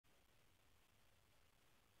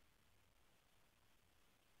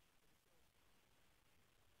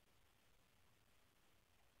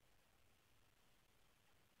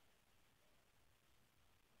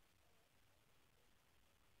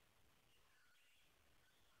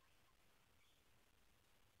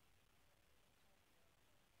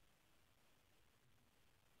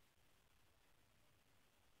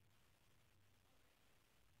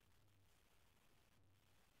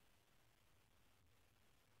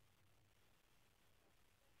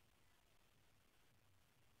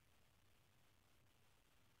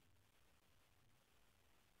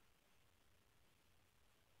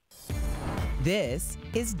This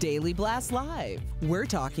is Daily Blast Live. We're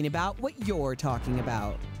talking about what you're talking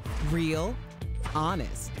about. Real,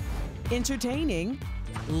 honest, entertaining,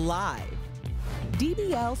 live.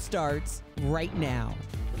 DBL starts right now.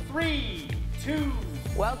 3, 2.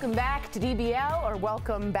 Welcome back to DBL, or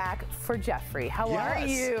welcome back for Jeffrey. How are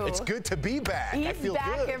you? It's good to be back. He's I feel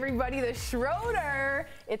back, good. Everybody. The Schroeder.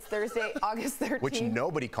 It's Thursday, August 13th. Which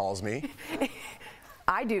nobody calls me.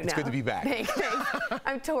 I do now. It's good to be back. Thanks.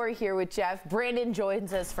 I'm Tori here with Jeff. Brandon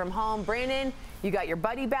joins us from home. Brandon, you got your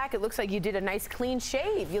buddy back. It looks like you did a nice clean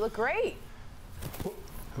shave. You look great.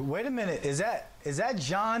 Wait a minute, is that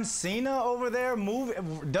John Cena over there,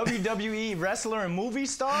 WWE wrestler and movie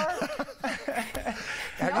star?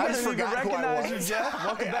 I just forgot who I was. You, Jeff.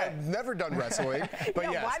 Welcome back. I've never done wrestling, but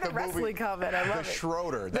yeah, yes, why the wrestling comment? I love the it.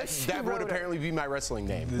 Schroeder. That would apparently be my wrestling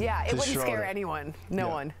name. Yeah, it wouldn't Schroeder. scare anyone. No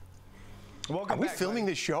one. Welcome Are we back, filming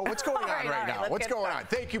buddy. this show? What's going on right now? What's going on?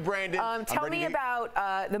 Thank you, Brandon. Tell me about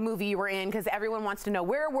the movie you were in, because everyone wants to know.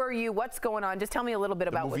 Where were you? What's going on? Just tell me a little bit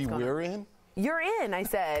about what's going on. The movie we're in? You're in, I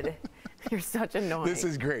said. You're such annoying. This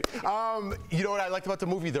is great. You know what I liked about the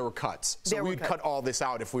movie? There were cuts. So we'd cut all this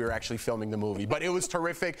out if we were actually filming the movie. But it was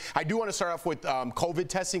terrific. I do want to start off with COVID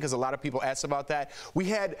testing, because a lot of people asked about that. We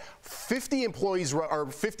had 50 employees,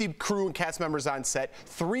 or 50 crew and cast members on set,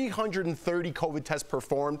 330 COVID tests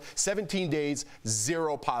performed, 17 days,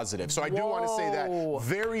 0 positive. So I do want to say that.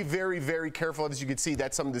 Very, very, very careful. As you can see,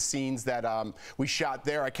 that's some of the scenes that we shot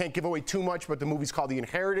there. I can't give away too much, but the movie's called The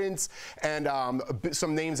Inheritance, and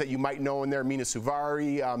some names that you might know in there: Mina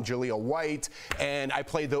Suvari, Jaleel White, and I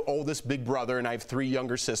play the oldest big brother, and I have 3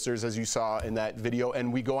 younger sisters, as you saw in that video,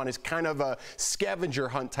 and we go on as kind of a scavenger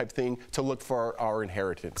hunt type thing to look for our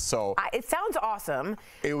inheritance. So it sounds awesome.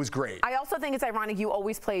 It was great. I also think it's ironic you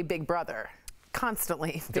always play Big Brother,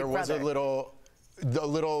 constantly. There was a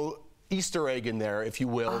little Easter egg in there, if you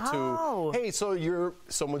will, to, hey, so you're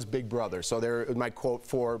someone's big brother. So there, my quote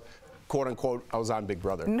for quote unquote, I was on Big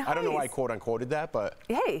Brother. Nice. I don't know why I quote unquoted that, but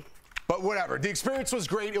hey. But whatever. The experience was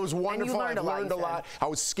great. It was wonderful. And you learned a lot. I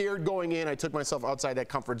was scared going in. I took myself outside that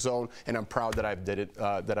comfort zone, and I'm proud that I've did it.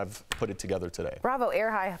 That I've put it together today. Bravo!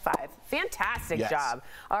 Air high five. Fantastic job.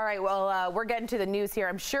 All right. Well, we're getting to the news here.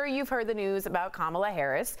 I'm sure you've heard the news about Kamala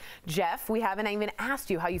Harris. Jeff, we haven't even asked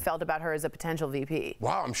you how you felt about her as a potential VP.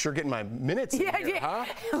 Wow, I'm sure getting my minutes in here, huh?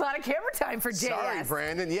 A lot of camera time for JS. Sorry,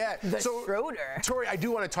 Brandon. Yeah. The Schroeder. Tori, I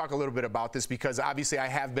do want to talk a little bit about this, because obviously I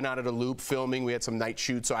have been out of the loop filming. We had some night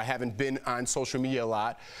shoots, so I haven't been on social media a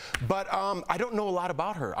lot. But I don't know a lot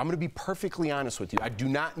about her. I'm going to be perfectly honest with you. I do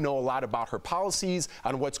not know a lot about her policies,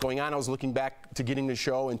 on what's going on. I was looking back to getting the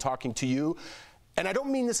show and talking to you. And I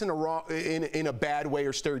don't mean this in a bad way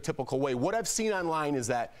or stereotypical way. What I've seen online is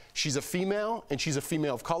that she's a female, and she's a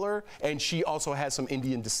female of color, and she also has some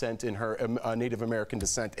Indian descent in her, Native American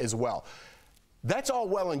descent as well. That's all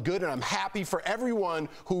well and good, and I'm happy for everyone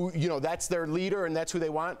who, you know, that's their leader and that's who they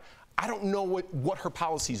want. I don't know what her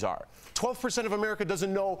policies are. 12% of America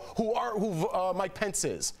doesn't know who Mike Pence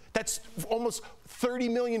is. That's almost 30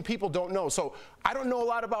 million people don't know. So I don't know a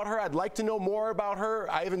lot about her. I'd like to know more about her.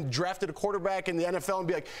 I haven't drafted a quarterback in the NFL and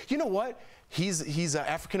be like, you know what? He's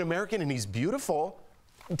African American and he's beautiful.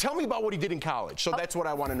 Tell me about what he did in college. So that's what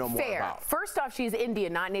I want to know more about. First off, she's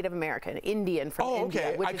Indian, not Native American. Indian from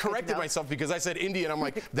India. Okay. I corrected myself because I said Indian. I'm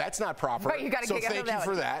like, that's not proper. Right, you got to so thank you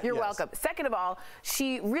for that. You're welcome. Second of all,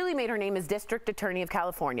 she really made her name as District Attorney of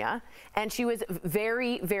California, and she was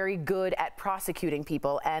very, very good at prosecuting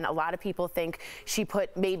people. And a lot of people think she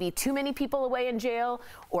put maybe too many people away in jail,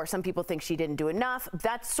 or some people think she didn't do enough.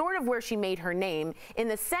 That's sort of where she made her name. In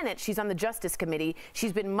the Senate, she's on the Justice Committee.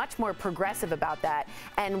 She's been much more progressive about that.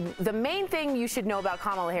 And the main thing you should know about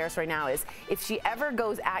Kamala Harris right now is if she ever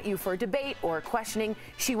goes at you for a debate or questioning,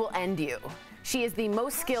 she will end you. She is the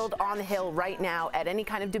most skilled on the Hill right now at any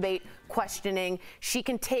kind of debate, questioning. She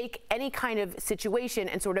can take any kind of situation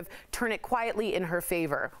and sort of turn it quietly in her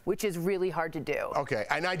favor, which is really hard to do. Okay,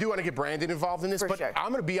 and I do want to get Brandon involved in this, but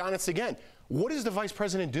I'm going to be honest again. What does the vice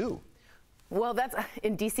president do? Well, that's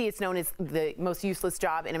in D.C. It's known as the most useless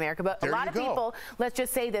job in America. But a lot of people, let's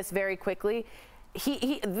just say this very quickly.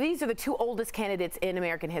 These are the 2 oldest candidates in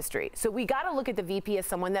American history. So we got to look at the VP as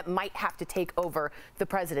someone that might have to take over the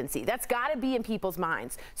presidency. That's got to be in people's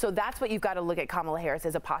minds. So that's what you've got to look at Kamala Harris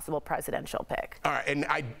as a possible presidential pick. All right, and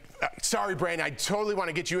sorry, Brandon, I totally want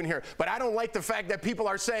to get you in here, but I don't like the fact that people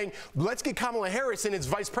are saying, let's get Kamala Harris in as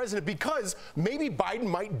vice president because maybe Biden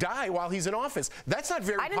might die while he's in office. That's not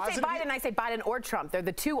very positive. I didn't say Biden, I say Biden or Trump. They're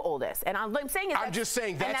the 2 oldest. And I'm saying I'm just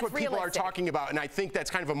saying that's what people are talking about, and I think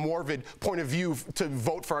that's kind of a morbid point of view to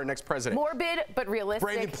vote for our next president. Morbid but realistic.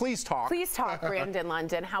 Brandon, please talk. Please talk, Brandon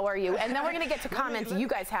London. How are you? And then we're going to get to comments you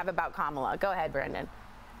guys have about Kamala. Go ahead, Brandon.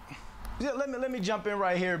 Yeah, let me jump in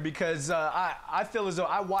right here because I feel as though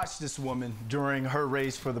I watched this woman during her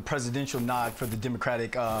race for the presidential nod for the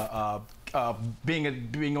Democratic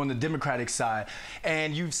being on the Democratic side,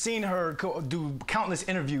 and you've seen her do countless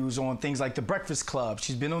interviews on things like The Breakfast Club.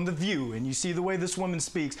 She's been on The View, and you see the way this woman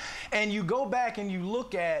speaks, and you go back and you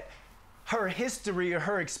look at her history or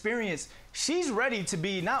her experience. She's ready to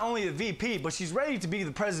be not only a VP, but she's ready to be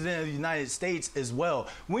the president of the United States as well.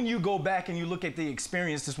 When you go back and you look at the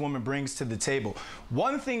experience this woman brings to the table.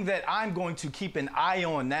 One thing that I'm going to keep an eye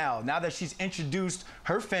on now that she's introduced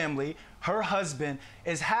her family, her husband,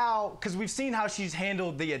 is how, because we've seen how she's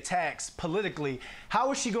handled the attacks politically,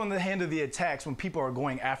 how is she going to handle the attacks when people are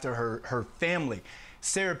going after her family?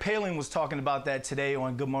 Sarah Palin was talking about that today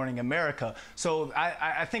on Good Morning America. So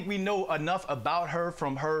I think we know enough about her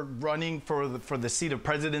from her running for the seat of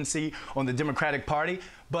presidency on the Democratic Party.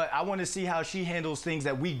 But I want to see how she handles things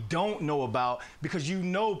that we don't know about, because you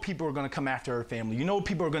know people are going to come after her family. You know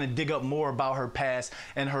people are going to dig up more about her past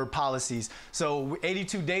and her policies. So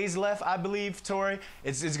 82 days left, I believe, Tori.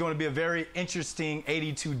 It's going to be a very interesting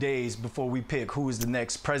 82 days before we pick who is the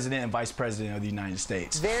next president and vice president of the United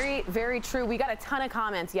States. Very, very true. We got a ton of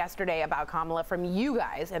comments yesterday about Kamala from you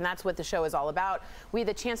guys, and that's what the show is all about. We had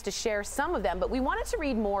the chance to share some of them, but we wanted to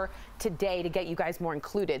read more today to get you guys more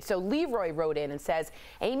included. So Leroy wrote in and says,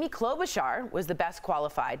 Amy Klobuchar was the best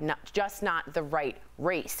qualified, just not the right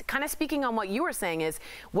race. Kind of speaking on what you were saying is,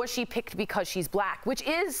 was she picked because she's black, which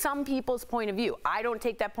is some people's point of view. I don't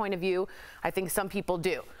take that point of view. I think some people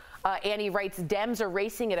do. Annie writes, Dems are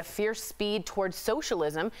racing at a fierce speed towards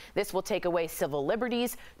socialism. This will take away civil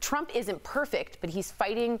liberties. Trump isn't perfect, but he's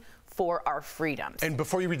fighting for our freedoms. And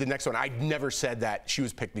before you read the next one, I never said that she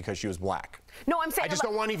was picked because she was black. No, I'm saying, I just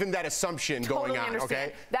don't want even that assumption going on,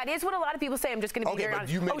 understand. okay? That is what a lot of people say. I'm just going to be very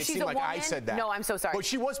honest. Okay, but you made oh, it she's seem a like woman? I said that. No, I'm so sorry. But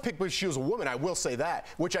she was picked because she was a woman, I will say that,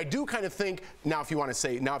 which I do kind of think, now if you want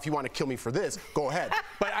to kill me for this, go ahead.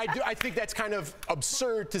 But I think that's kind of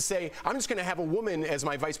absurd to say, I'm just going to have a woman as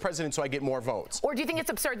my vice president so I get more votes. Or do you think it's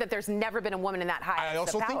absurd that there's never been a woman in that high I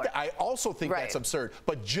also think right. That's absurd.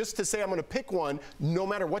 But just to say I'm going to pick one, no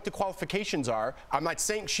matter what the qualifications are, I'm not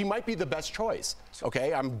saying she might be the best choice.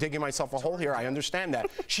 Okay, I'm digging myself a hole here. I understand that.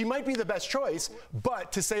 She might be the best choice,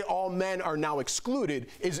 but to say all men are now excluded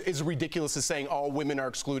is ridiculous as saying all women are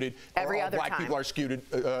excluded or all black people are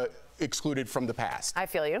excluded from the past. I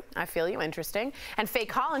feel you. I feel you. Interesting. And Faye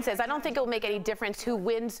Collins says, I don't think it will make any difference who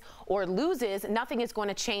wins or loses. Nothing is going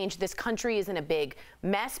to change. This country is in a big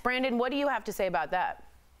mess. Brandon, what do you have to say about that?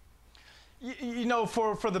 You know,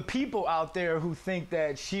 for the people out there who think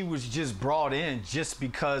that she was just brought in just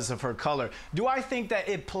because of her color, do I think that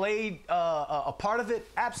it played a part of it?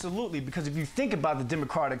 Absolutely, because if you think about the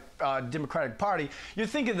Democratic Party, you're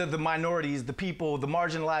thinking of the minorities, the people, the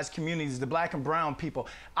marginalized communities, the black and brown people.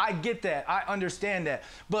 I get that. I understand that.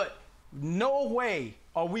 But no way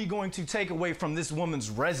are we going to take away from this woman's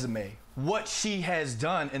resume what she has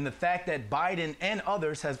done, and the fact that Biden and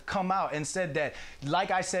others have come out and said that,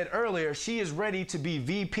 like I said earlier, she is ready to be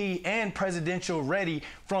VP and presidential ready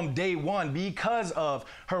from day one because of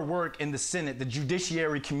her work in the Senate, the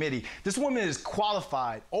Judiciary Committee. This woman is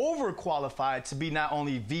qualified, overqualified to be not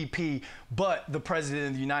only VP, but the president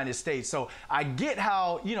of the United States. So I get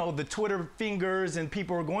how, you know, the Twitter fingers and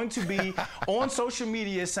people are going to be on social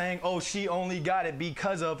media saying, oh, she only got it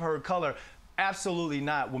because of her color. Absolutely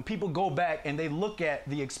not. When people go back and they look at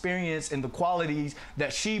the experience and the qualities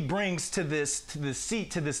that she brings to this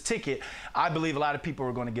seat, to this ticket, I believe a lot of people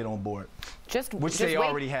are going to get on board. Which they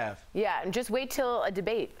already have. Yeah, and just wait till a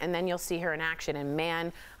debate, and then you'll see her in action. And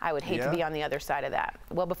man, I would hate to be on the other side of that.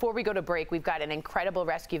 Well, before we go to break, we've got an incredible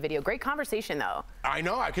rescue video. Great conversation, though. I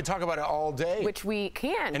know. I could talk about it all day. Which we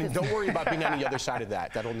can. And don't worry about being on the other side of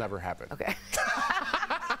that. That'll never happen. Okay.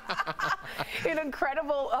 An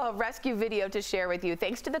incredible rescue video to share with you.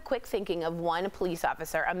 Thanks to the quick thinking of one police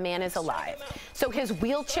officer, a man is alive. So his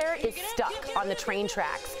wheelchair is stuck on the train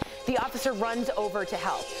tracks. The officer runs over to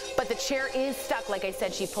help, but the chair is stuck. Like I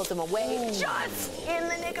said, she pulled him away just in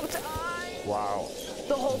the nick of time. Wow.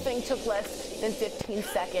 The whole thing took less than 15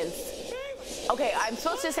 seconds. Okay, I'm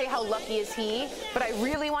supposed to say how lucky is he, but I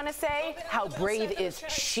really want to say how brave is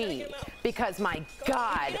she, because my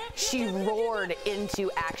God, she roared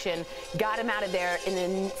into action, got him out of there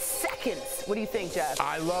in seconds. What do you think, Jeff?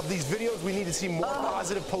 I love these videos. We need to see more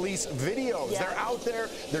positive police videos. Yeah. They're out there.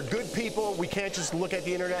 They're good people. We can't just look at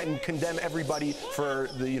the internet and condemn everybody for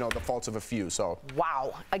the the faults of a few. So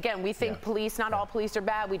wow. Again, we think police, not all police are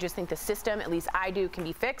bad. We just think the system, at least I do, can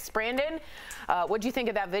be fixed. Brandon, what do you think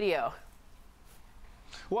of that video?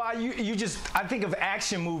 Well, I think of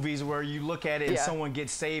action movies where you look at it and someone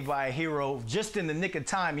gets saved by a hero just in the nick of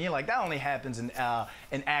time. And you're like, that only happens in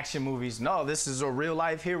action movies. No, this is a real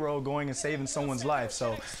life hero going and saving someone's life.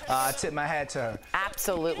 So I tip my hat to her.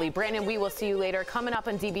 Absolutely. Brandon, we will see you later. Coming up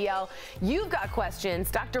on DBL, you've got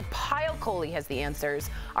questions. Dr. Pyle Coley has the answers.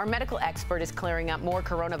 Our medical expert is clearing up more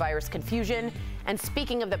coronavirus confusion. And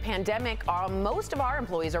speaking of the pandemic, most of our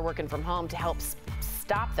employees are working from home to help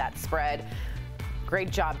stop that spread. Great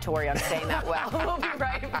job, Tori, on saying that well. We'll be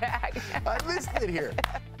right back. I missed it here.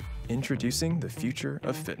 Introducing the future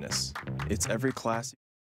of fitness. It's every class.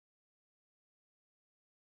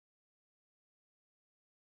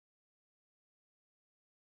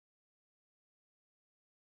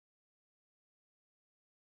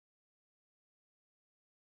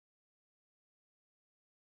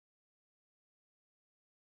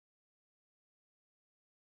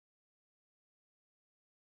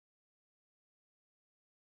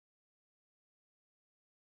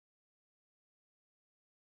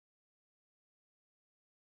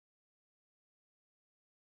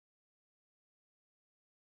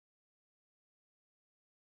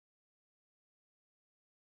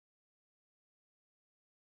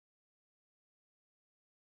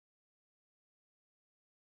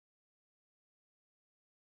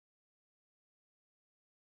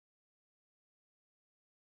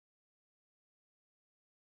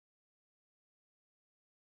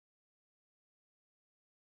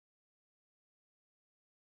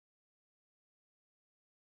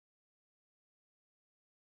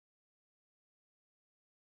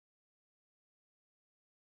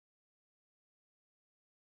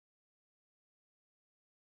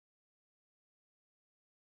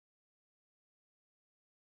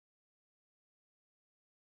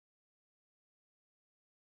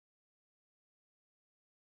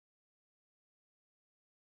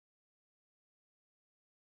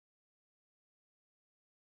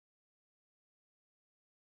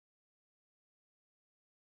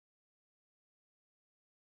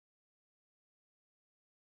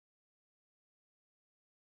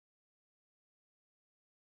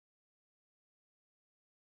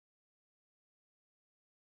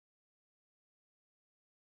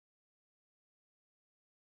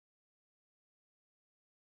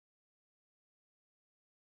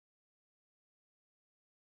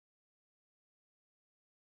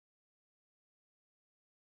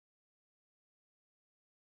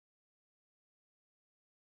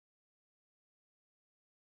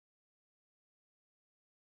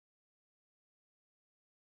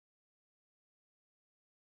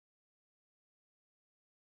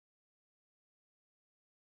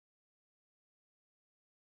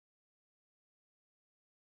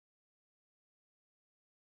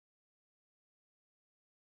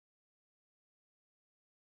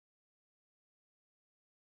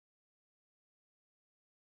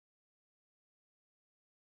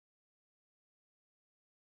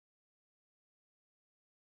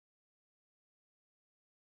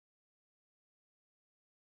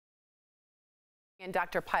 And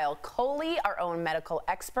Dr. Pyle Coley, our own medical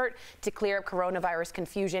expert, to clear up coronavirus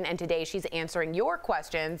confusion. And today she's answering your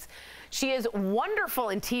questions. She is wonderful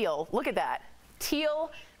in teal. Look at that.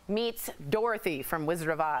 Teal meets Dorothy from Wizard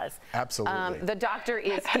of Oz. Absolutely. The doctor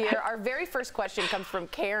is here. Our very first question comes from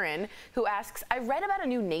Karen, who asks, I read about a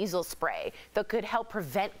new nasal spray that could help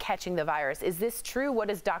prevent catching the virus. Is this true? What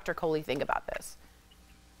does Dr. Coley think about this?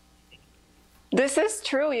 This is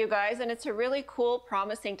true, you guys, and it's a really cool,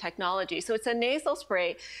 promising technology. So it's a nasal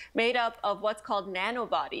spray made up of what's called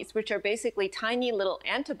nanobodies, which are basically tiny little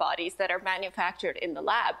antibodies that are manufactured in the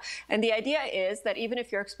lab. And the idea is that even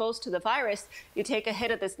if you're exposed to the virus, you take a hit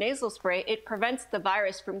of this nasal spray, it prevents the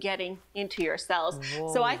virus from getting into your cells.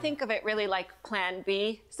 Whoa. So I think of it really like plan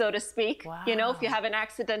B, so to speak. Wow. You know, if you have an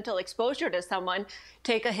accidental exposure to someone,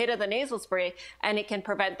 take a hit of the nasal spray and it can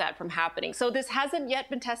prevent that from happening. So this hasn't yet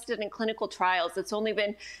been tested in clinical trials. It's only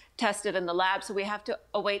been tested in the lab, so we have to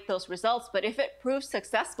await those results. But if it proves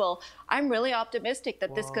successful, I'm really optimistic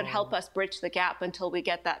that this could help us bridge the gap until we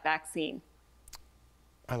get that vaccine.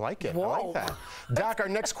 I like it. Whoa. I like that. Doc, our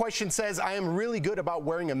next question says, I am really good about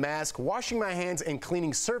wearing a mask, washing my hands, and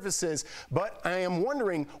cleaning surfaces, but I am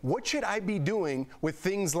wondering, what should I be doing with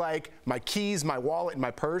things like my keys, my wallet, and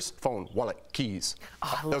my purse? Phone, wallet, keys.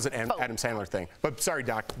 That was an Adam Sandler thing. But sorry,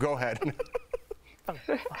 Doc, go ahead.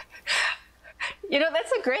 You know,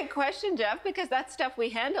 that's a great question, Jeff, because that's stuff we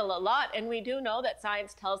handle a lot. And we do know that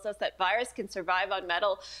science tells us that virus can survive on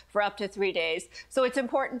metal for up to 3 days. So it's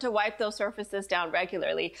important to wipe those surfaces down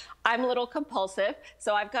regularly. I'm a little compulsive,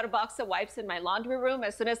 so I've got a box of wipes in my laundry room.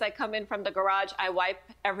 As soon as I come in from the garage, I wipe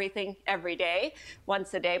everything every day,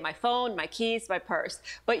 once a day, my phone, my keys, my purse.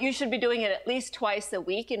 But you should be doing it at least twice a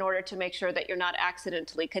week in order to make sure that you're not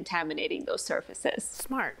accidentally contaminating those surfaces.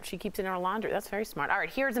 Smart. She keeps it in her laundry. That's very smart. All right,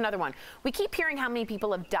 here's another one. We keep hearing how many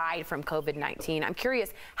people have died from COVID-19. I'm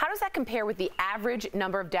curious, how does that compare with the average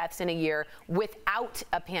number of deaths in a year without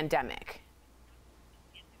a pandemic?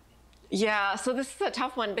 Yeah, so this is a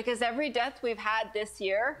tough one because every death we've had this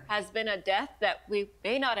year has been a death that we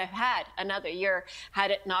may not have had another year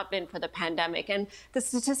had it not been for the pandemic. And the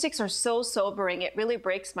statistics are so sobering. It really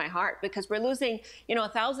breaks my heart because we're losing,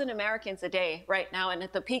 1,000 Americans a day right now. And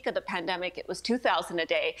at the peak of the pandemic, it was 2,000 a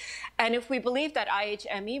day. And if we believe that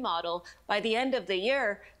IHME model, by the end of the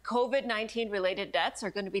year, COVID-19 related deaths are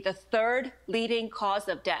going to be the third leading cause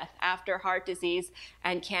of death after heart disease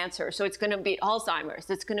and cancer. So it's going to beat Alzheimer's,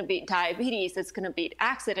 it's going to beat diabetes, it's going to beat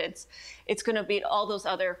accidents, it's going to beat all those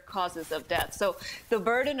other causes of death. So the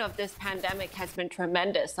burden of this pandemic has been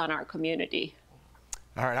tremendous on our community.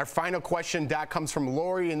 All right, our final question, Doc, comes from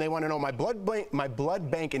Lori, and they want to know, my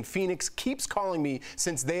blood bank in Phoenix keeps calling me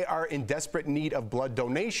since they are in desperate need of blood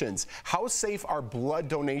donations. How safe are blood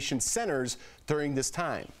donation centers during this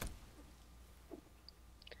time?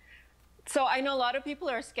 So I know a lot of people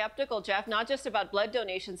are skeptical, Jeff, not just about blood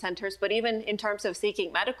donation centers, but even in terms of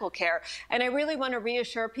seeking medical care. And I really want to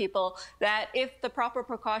reassure people that if the proper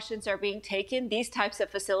precautions are being taken, these types of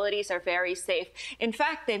facilities are very safe. In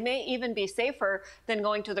fact, they may even be safer than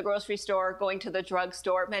going to the grocery store, going to the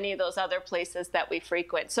drugstore, many of those other places that we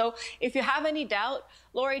frequent. So if you have any doubt,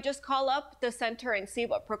 Lori, just call up the center and see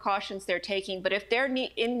what precautions they're taking. But if they're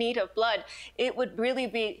in need of blood, it would really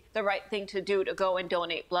be the right thing to do to go and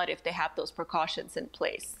donate blood if they have those precautions in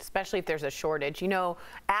place. Especially if there's a shortage.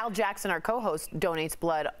 Al Jackson, our co-host, donates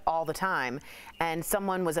blood all the time. And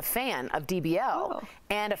someone was a fan of DBL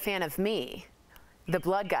and a fan of me, the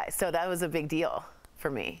blood guy. So that was a big deal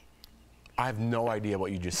for me. I have no idea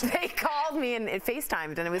what you just said. They called me and it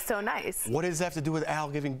FaceTimed, and it was so nice. What does that have to do with Al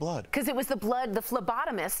giving blood? Because it was the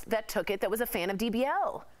phlebotomist that took it that was a fan of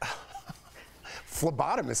DBL.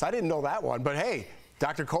 Phlebotomist? I didn't know that one, but hey,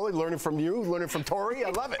 Dr. Coley, learning from you, learning from Tori, I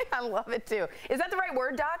love it. I love it too. Is that the right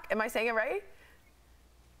word, Doc? Am I saying it right?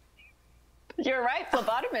 You're right,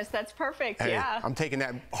 phlebotomist. That's perfect. Hey, yeah. I'm taking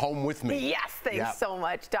that home with me. Yes, thanks so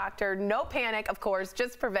much, doctor. No panic, of course,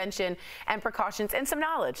 just prevention and precautions and some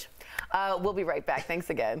knowledge. We'll be right back. Thanks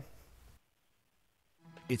again.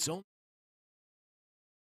 It's only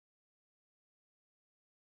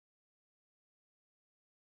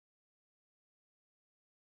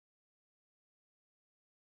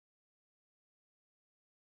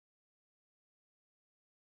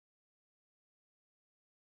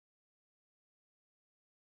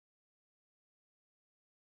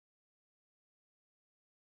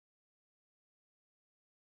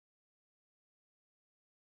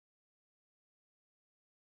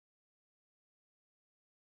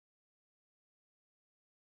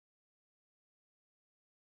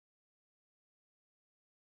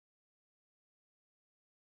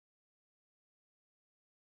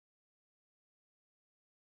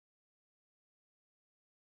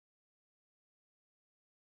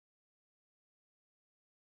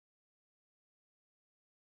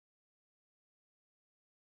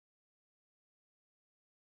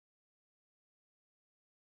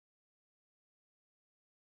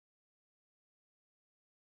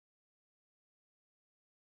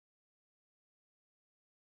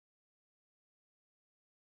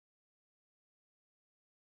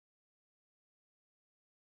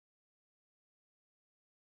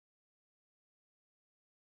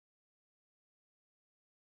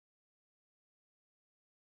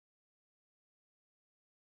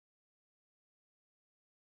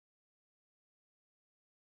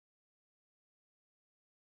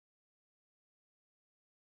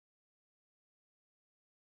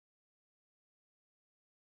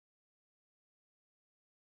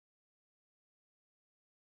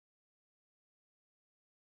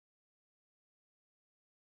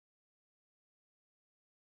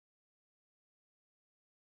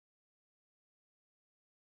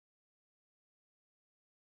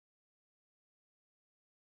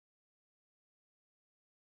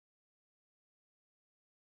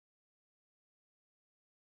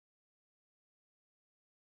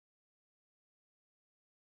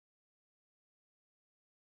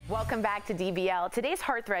Welcome back to DBL. Today's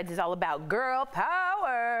Heart Threads is all about girl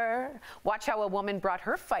power. Watch how a woman brought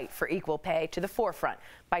her fight for equal pay to the forefront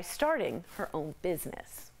by starting her own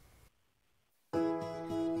business.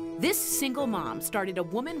 This single mom started a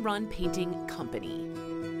woman-run painting company.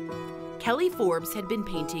 Kelly Forbes had been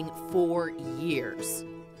painting for years.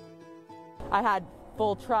 I had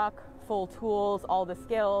full truck, full tools, all the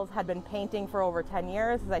skills, had been painting for over 10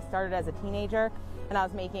 years as I started as a teenager, and I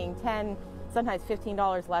was making $10, sometimes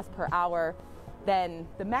 $15 less per hour than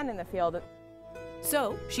the men in the field.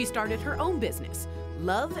 So she started her own business,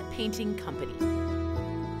 Love Painting Company.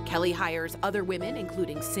 Kelly hires other women,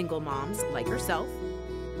 including single moms like herself.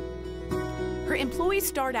 Her employees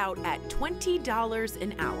start out at $20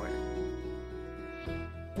 an hour.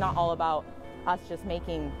 It's not all about us just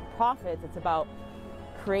making profits, it's about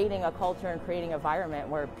creating a culture and creating an environment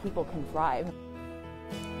where people can thrive.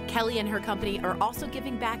 Kelly and her company are also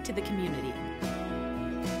giving back to the community,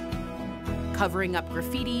 covering up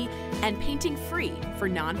graffiti and painting free for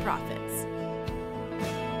nonprofits.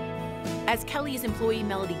 As Kelly's employee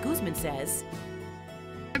Melody Guzman says,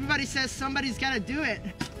 everybody says somebody's got to do it,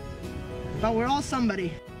 but we're all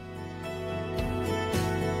somebody.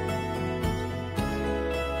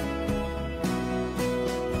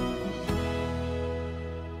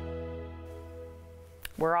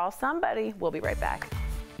 We're all somebody. We'll be right back.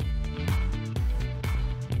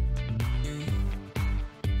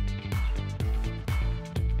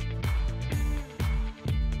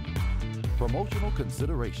 Promotional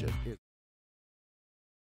consideration is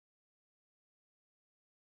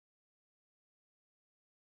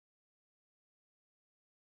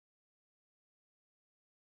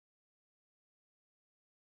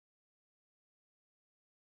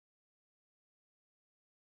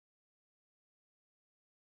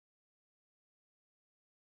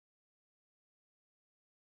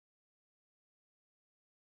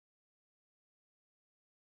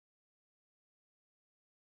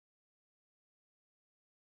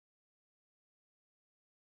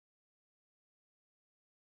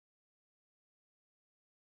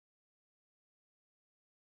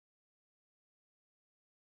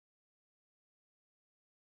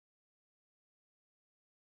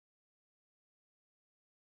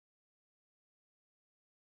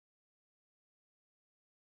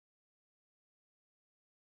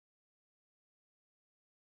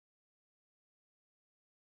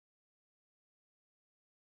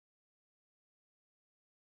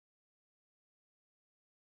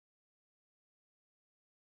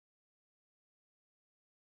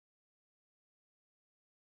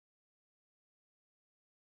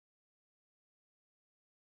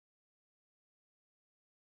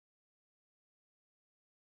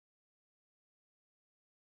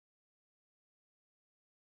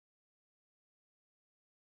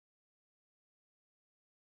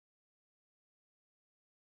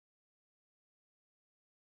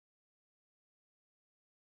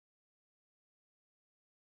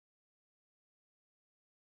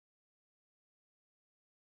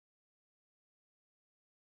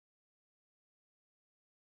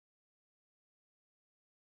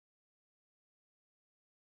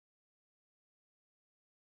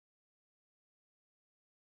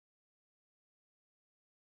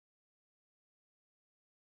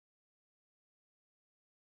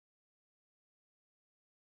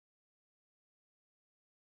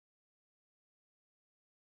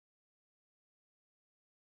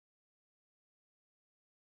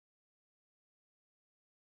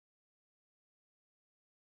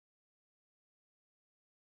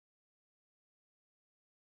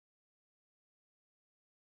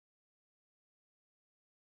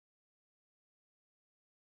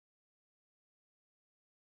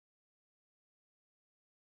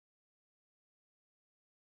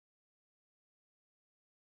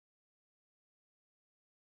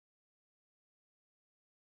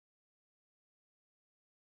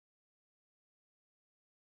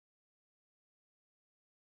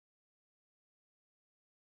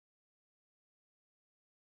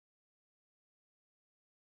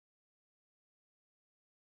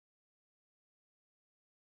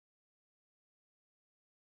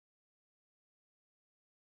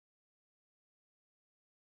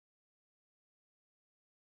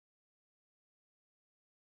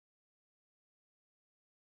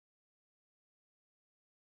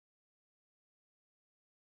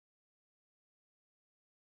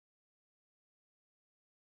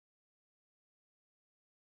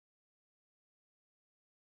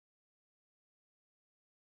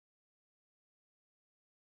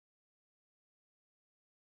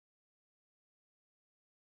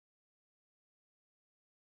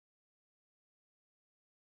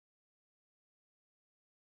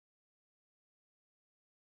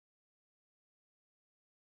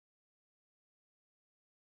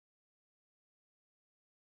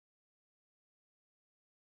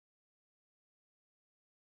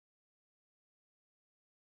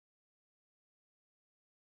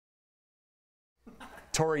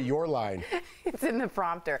Tori, your line. It's in the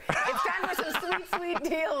prompter. It's time for some sweet, sweet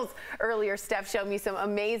deals. Earlier, Steph showed me some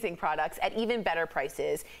amazing products at even better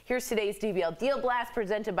prices. Here's today's DBL Deal Blast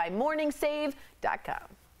presented by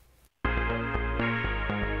MorningSave.com.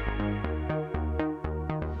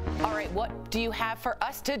 All right, what do you have for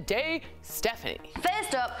us today, Stephanie?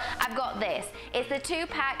 First up, I've got this. It's the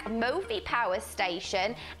 2-pack Mophie Power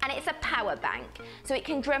Station, and it's a power bank. So it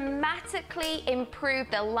can dramatically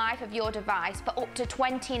improve the life of your device for up to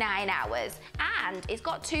 29 hours. And it's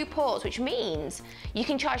got 2 ports, which means you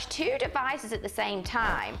can charge 2 devices at the same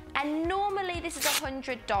time. And normally this is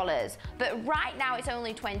 $100, but right now it's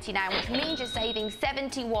only $29, which means you're saving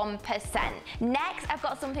 71%. Next, I've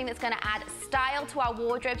got something that's gonna add style to our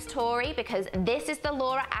wardrobes, Tori, because this is the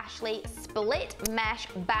Laura Ashley Split Mesh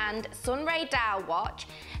Band Sunray Dial Watch.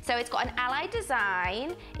 So it's got an allied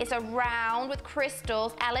design, it's a round with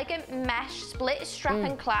crystals, elegant mesh split strap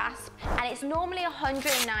and clasp, and it's normally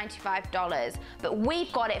 $195, but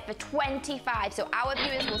we've got it for $25, so our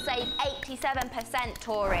viewers will save 87%,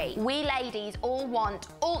 Tori. We ladies all want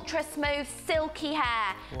ultra smooth, silky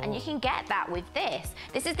hair, and you can get that with this.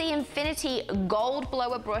 This is the Infinity Gold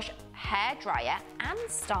Blower Brush hair dryer and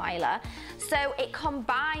styler, so it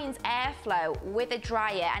combines airflow with a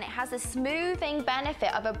dryer, and it has a smoothing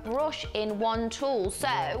benefit of a brush in one tool,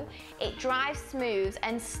 so it dries, smooths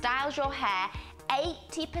and styles your hair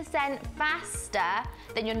 80% faster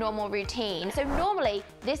than your normal routine. So normally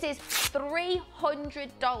this is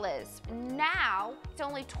 $300. Now it's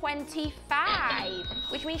only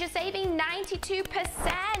 $25, which means you're saving 92%.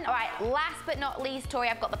 All right, last but not least, Tori,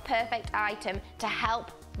 I've got the perfect item to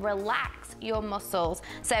help relax your muscles.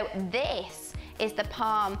 So this is the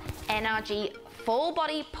Palm NRG Full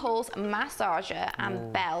Body Pulse Massager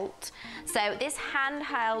and Belt. So this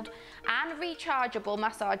handheld and rechargeable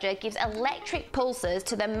massager gives electric pulses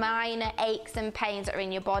to the minor aches and pains that are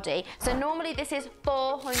in your body. So normally this is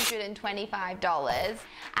 $425,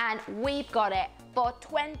 and we've got it for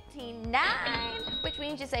 $29, which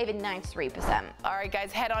means you're saving 93%. All right,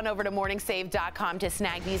 guys, head on over to morningsave.com to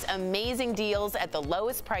snag these amazing deals at the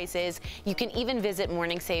lowest prices. You can even visit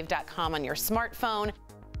morningsave.com on your smartphone.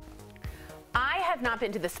 I have not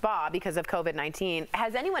been to the spa because of COVID-19.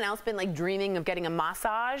 Has anyone else been like dreaming of getting a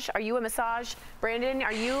massage? Are you a massage? Brandon,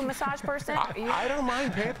 are you a massage person? I don't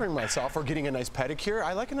mind pampering myself or getting a nice pedicure.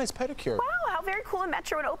 I like a nice pedicure. Wow, how very cool and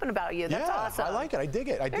Metro and open about you. That's awesome. I like it. I dig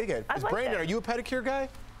it. I dig it. Brandon, are you a pedicure guy?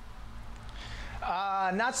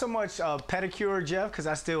 Not so much pedicure, Jeff, because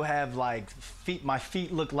I still have like feet. My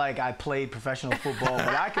feet look like I played professional football, but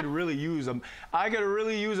I could really use them. I could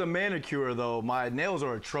really use a manicure, though. My nails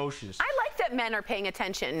are atrocious. I like that men are paying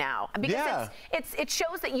attention now because it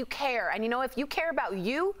shows that you care, and you know, if you care about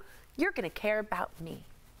you, you're gonna care about me.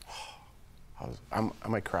 I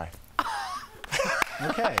might cry.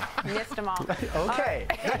 Okay. Missed them all. Okay.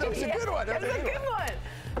 That was a good one. That was a good one.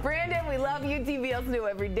 Brandon, we love you. DBL's new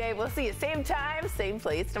every day. We'll see you same time, same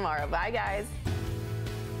place tomorrow. Bye, guys.